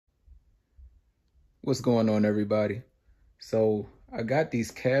What's going on, everybody? So I got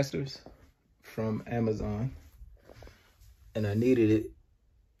these casters from Amazon and I needed it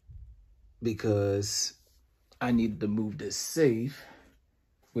because I needed to move this safe,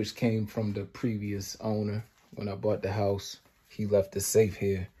 which came from the previous owner. When I bought the house, he left the safe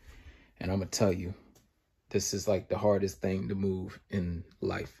here, and I'm gonna tell you, this is like the hardest thing to move in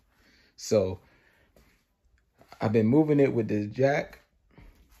life. So I've been moving it with this jack,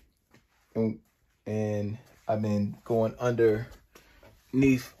 and I've been going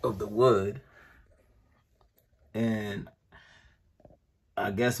underneath of the wood. And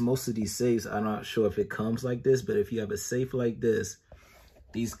I guess most of these safes, I'm not sure if it comes like this, but if you have a safe like this,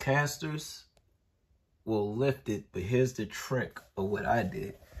 these casters will lift it. But here's the trick of what I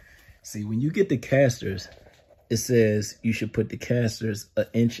did. See, when you get the casters, it says you should put the casters 1.5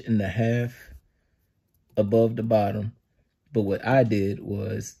 inches above the bottom. But what I did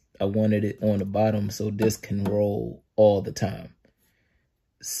was I wanted it on the bottom so this can roll all the time.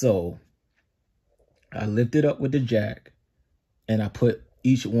 So I lifted up with the jack and I put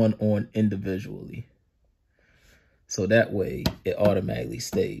each one on individually. So that way it automatically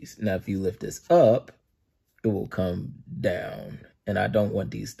stays. Now, if you lift this up, it will come down, and I don't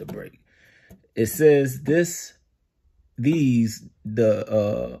want these to break. It says the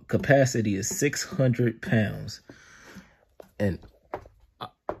capacity is 600 pounds. And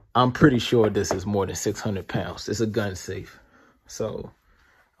I'm pretty sure this is more than 600 pounds. It's a gun safe. So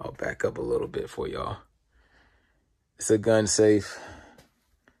I'll back up a little bit for y'all. It's a gun safe.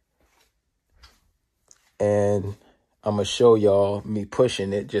 And I'm going to show y'all me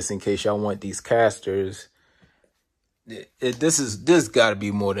pushing it just in case y'all want these casters. This got to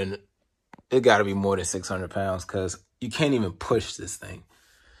be more than 600 pounds because you can't even push this thing.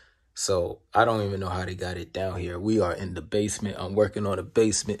 So I don't even know how they got it down here. We are in the basement. I'm working on the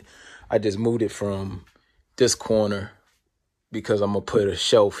basement. I just moved it from this corner because I'm going to put a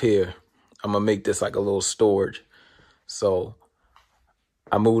shelf here. I'm going to make this like a little storage. So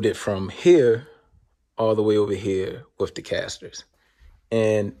I moved it from here all the way over here with the casters.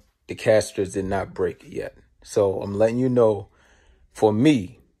 And the casters did not break yet. So I'm letting you know, for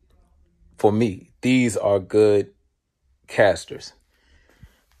me, these are good casters.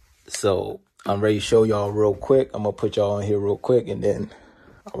 So I'm ready to show y'all real quick. I'm going to put y'all on here real quick, and then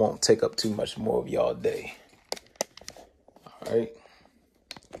I won't take up too much more of y'all day. All right.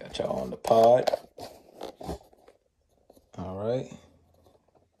 Got y'all on the pod. All right.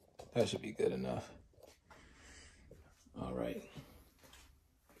 That should be good enough. All right.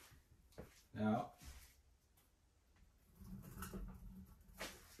 Now,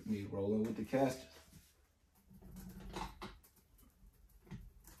 me rolling with the casters.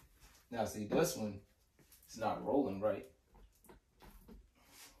 Now, see, this one, it's not rolling right.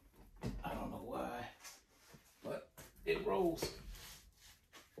 I don't know why, but it rolls.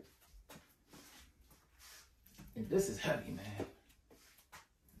 And this is heavy, man.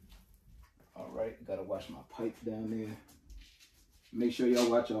 All right, gotta watch my pipe down there. Make sure y'all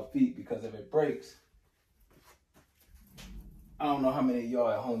watch your feet, because if it breaks, I don't know how many of y'all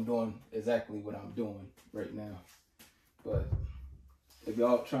at home doing exactly what I'm doing right now. But if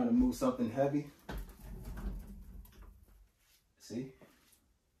y'all trying to move something heavy, see?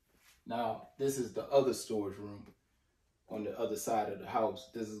 Now, this is the other storage room on the other side of the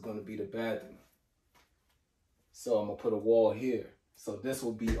house. This is going to be the bathroom. So I'm going to put a wall here. So this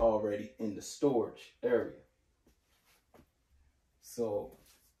will be already in the storage area. So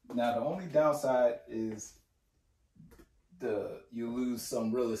now the only downside is you lose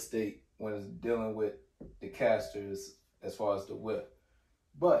some real estate when it's dealing with the casters as far as the width.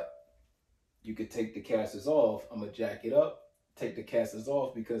 But you could take the casters off. I'm going to jack it up, take the casters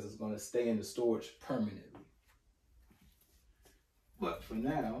off, because it's going to stay in the storage permanently. But for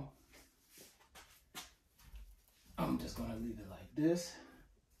now, I'm just going to leave it like this.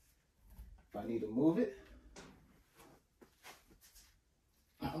 If I need to move it,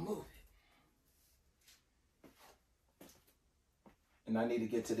 I'll move it. And I need to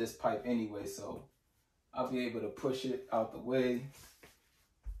get to this pipe anyway, so I'll be able to push it out the way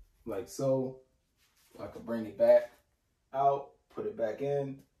like so. I could bring it back out, put it back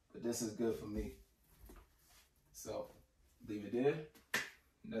in, but this is good for me. So leave it there.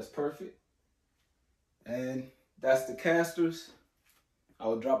 That's perfect. And that's the casters. I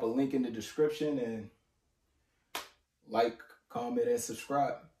will drop a link in the description, and like, comment, and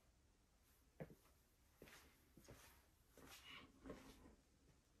subscribe.